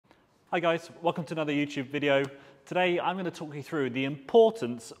Hi guys, welcome to another YouTube video. Today I'm going to talk you through the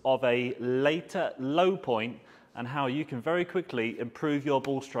importance of a later low point and how you can very quickly improve your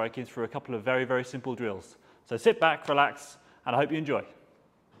ball striking through a couple of very simple drills. So sit back, relax, and I hope you enjoy.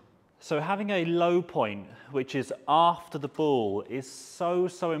 So having a low point, which is after the ball, is so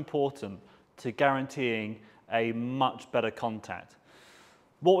important to guaranteeing a much better contact.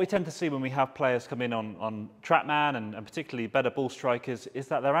 What we tend to see when we have players come in on TrackMan and particularly better ball strikers is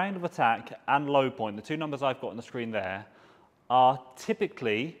that their angle of attack and low point, the two numbers I've got on the screen there, are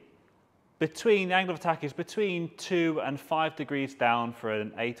typically between, the angle of attack is between 2 and 5 degrees down for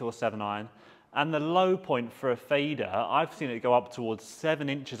an 8 or 7 iron, and the low point for a fader, I've seen it go up towards 7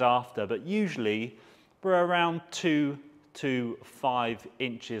 inches after, but usually we're around 2 to 5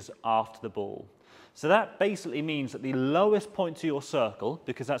 inches after the ball. So that basically means that the lowest point to your circle,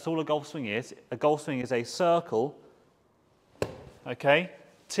 because that's all a golf swing is a circle, okay,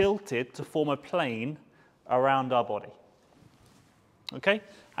 tilted to form a plane around our body. Okay?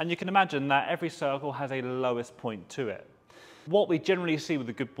 And you can imagine that every circle has a lowest point to it. What we generally see with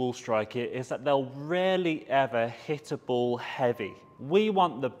a good ball striker is that they'll rarely ever hit a ball heavy. We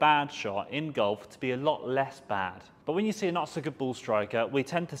want the bad shot in golf to be a lot less bad. But when you see a not so good ball striker, we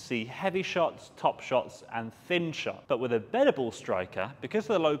tend to see heavy shots, top shots, and thin shots. But with a better ball striker, because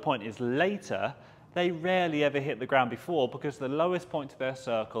the low point is later, they rarely ever hit the ground before because the lowest point to their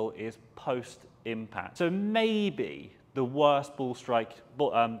circle is post-impact. So maybe the worst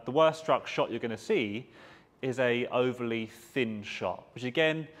the worst struck shot you're going to see is a overly thin shot, which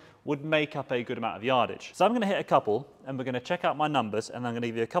again would make up a good amount of yardage. So I'm going to hit a couple and we're going to check out my numbers and I'm going to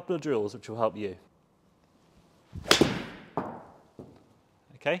give you a couple of drills which will help you.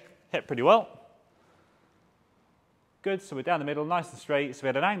 Okay, hit pretty well. Good, so we're down the middle, nice and straight. So we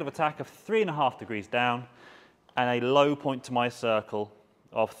had an angle of attack of 3.5 degrees down and a low point to my circle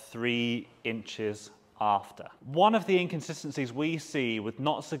of 3 inches after. One of the inconsistencies we see with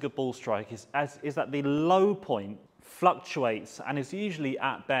not so good ball strikers is that the low point fluctuates and is usually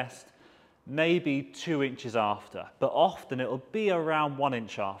at best maybe 2 inches after, but often it'll be around 1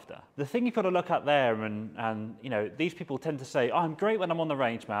 inch after. The thing you've got to look at there, and you know, these people tend to say, oh, I'm great when I'm on the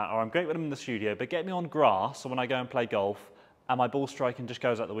range mat or I'm great when I'm in the studio, but get me on grass or when I go and play golf and my ball striking just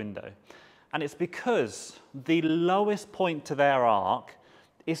goes out the window. And it's because the lowest point to their arc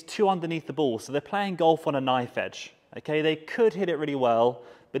is too underneath the ball, so they're playing golf on a knife edge. Okay, they could hit it really well,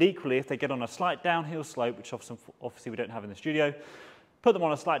 but equally if they get on a slight downhill slope, which obviously we don't have in the studio, put them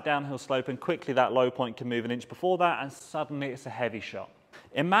on a slight downhill slope and quickly that low point can move an inch before that and suddenly it's a heavy shot.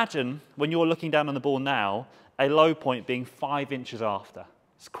 Imagine when you're looking down on the ball now, a low point being 5 inches after.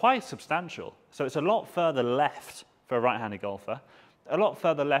 It's quite substantial. So it's a lot further left for a right-handed golfer, a lot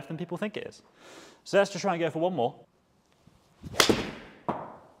further left than people think it is. So let's just try and go for one more.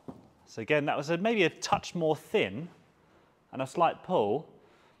 So again, that was maybe a touch more thin and a slight pull,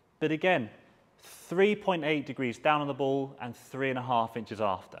 but again, 3.8 degrees down on the ball and 3.5 inches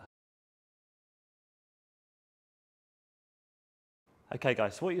after. Okay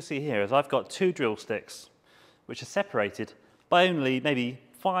guys, so what you see here is I've got 2 drill sticks which are separated by only maybe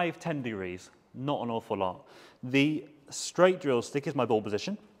 5–10 degrees, not an awful lot. The straight drill stick is my ball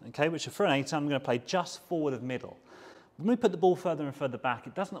position, okay, which for an 8 I'm going to play just forward of middle. When we put the ball further and further back,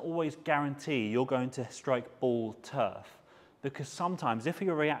 it doesn't always guarantee you're going to strike ball turf, because sometimes if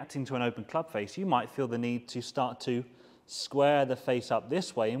you're reacting to an open club face, you might feel the need to start to square the face up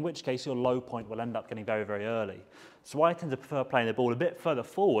this way, in which case your low point will end up getting very early. So I tend to prefer playing the ball a bit further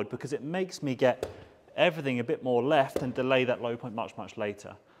forward because it makes me get everything a bit more left and delay that low point much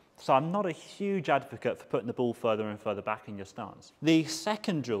later. So I'm not a huge advocate for putting the ball further and further back in your stance. The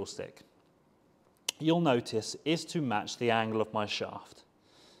second drill stick, you'll notice, is to match the angle of my shaft.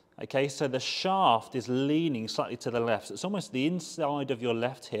 Okay, so the shaft is leaning slightly to the left. So it's almost the inside of your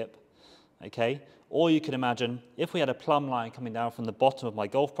left hip, okay? Or you can imagine if we had a plumb line coming down from the bottom of my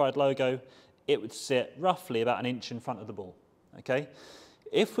Golf Pride logo, it would sit roughly about 1 inch in front of the ball, okay?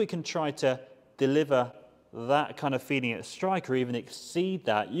 If we can try to deliver that kind of feeling at strike or even exceed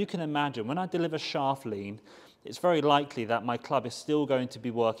that, you can imagine when I deliver shaft lean, it's very likely that my club is still going to be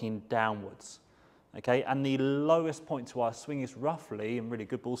working downwards. Okay, and the lowest point to our swing is roughly, in really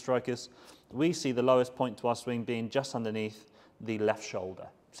good ball strikers, we see the lowest point to our swing being just underneath the left shoulder.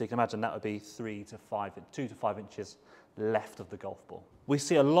 So you can imagine that would be 2 to 5 inches left of the golf ball. We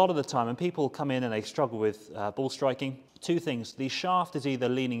see a lot of the time when people come in and they struggle with ball striking, 2 things. The shaft is either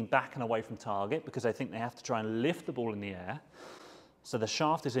leaning back and away from target because they think they have to try and lift the ball in the air. So the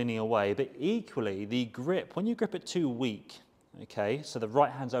shaft is leaning away, but equally the grip, when you grip it too weak, okay, so the right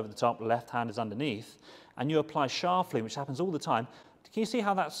hand's over the top, left hand is underneath, and you apply shaft lean, which happens all the time, Can you see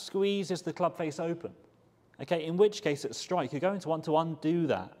how that squeezes the club face open? Okay, in which case at strike, you're going to want to undo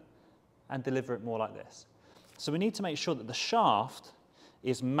that and deliver it more like this. So we need to make sure that the shaft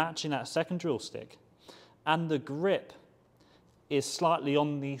is matching that second drill stick and the grip is slightly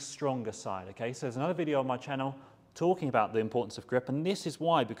on the stronger side, okay? So there's another video on my channel talking about the importance of grip, and this is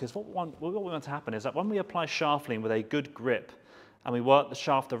why, because what we want to happen is that when we apply shaft lean with a good grip and we work the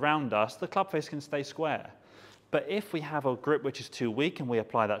shaft around us, the club face can stay square. But if we have a grip which is too weak and we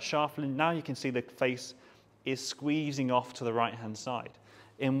apply that shaft lean, now you can see the face is squeezing off to the right-hand side.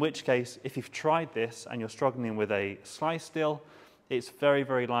 In which case, if you've tried this and you're struggling with a slice steel, it's very,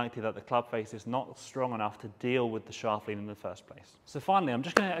 very likely that the club face is not strong enough to deal with the shaft lean in the first place. So finally, I'm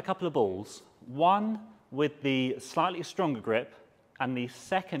just going to hit a couple of balls, one with the slightly stronger grip and the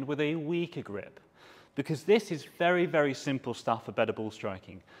second with a weaker grip, because this is very, very simple stuff for better ball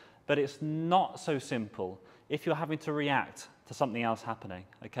striking, but it's not so simple if you're having to react to something else happening.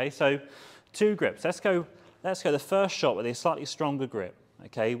 Okay, so 2 grips. Let's go the first shot with a slightly stronger grip,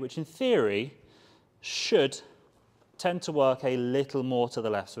 okay, which in theory should tend to work a little more to the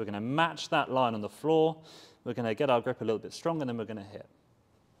left. So we're going to match that line on the floor. We're going to get our grip a little bit stronger, and then we're going to hit.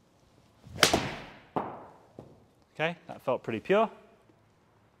 Okay, that felt pretty pure.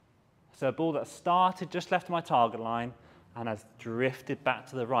 So a ball that started just left my target line and has drifted back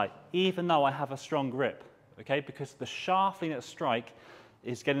to the right, even though I have a strong grip, okay, because the shaft lean at strike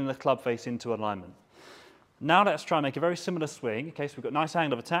is getting the club face into alignment. Now let's try and make a very similar swing. Okay, so we've got a nice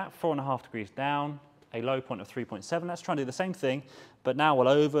angle of attack, 4.5 degrees down, a low point of 3.7. Let's try and do the same thing, but now we'll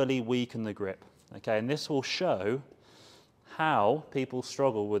overly weaken the grip. Okay, and this will show how people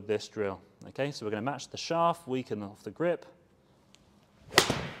struggle with this drill. Okay, so we're going to match the shaft, weaken off the grip.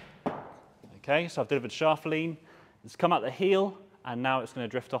 Okay, so I've delivered shaft lean. It's come out the heel, and now it's going to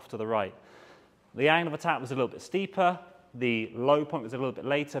drift off to the right. The angle of attack was a little bit steeper. The low point was a little bit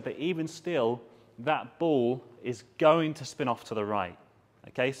later, but even still, that ball is going to spin off to the right.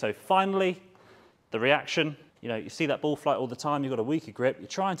 Okay, so finally, the reaction, you know, you see that ball flight all the time, you've got a weaker grip, you're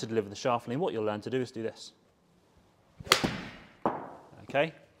trying to deliver the shaft lean. What you'll learn to do is do this.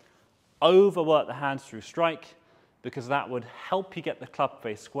 Okay, overwork the hands through strike, because that would help you get the club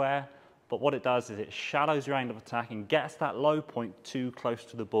face square, but what it does is it shallows your angle of attack and gets that low point too close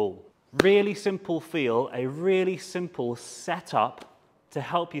to the ball. Really simple feel, a really simple setup to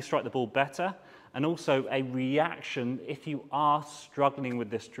help you strike the ball better, and also a reaction if you are struggling with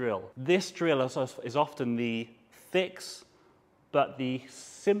this drill. This drill is often the fix, but the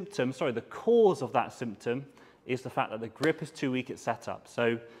symptom, sorry, the cause of that symptom is the fact that the grip is too weak at setup.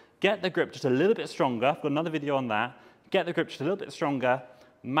 So get the grip just a little bit stronger. I've got another video on that. Get the grip just a little bit stronger,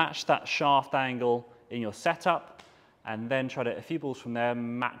 match that shaft angle in your setup, and then try to hit a few balls from there,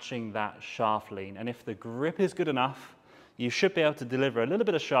 matching that shaft lean. And if the grip is good enough, you should be able to deliver a little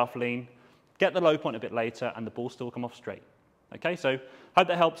bit of shaft lean, get the low point a bit later, and the ball still come off straight. Okay, so hope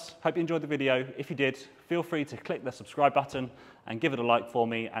that helps. Hope you enjoyed the video. If you did, feel free to click the subscribe button and give it a like for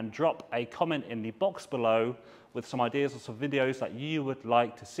me, and drop a comment in the box below with some ideas or some videos that you would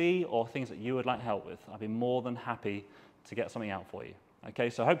like to see or things that you would like help with. I'd be more than happy to get something out for you.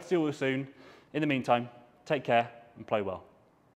 Okay, so hope to see you all soon. In the meantime, take care and play well.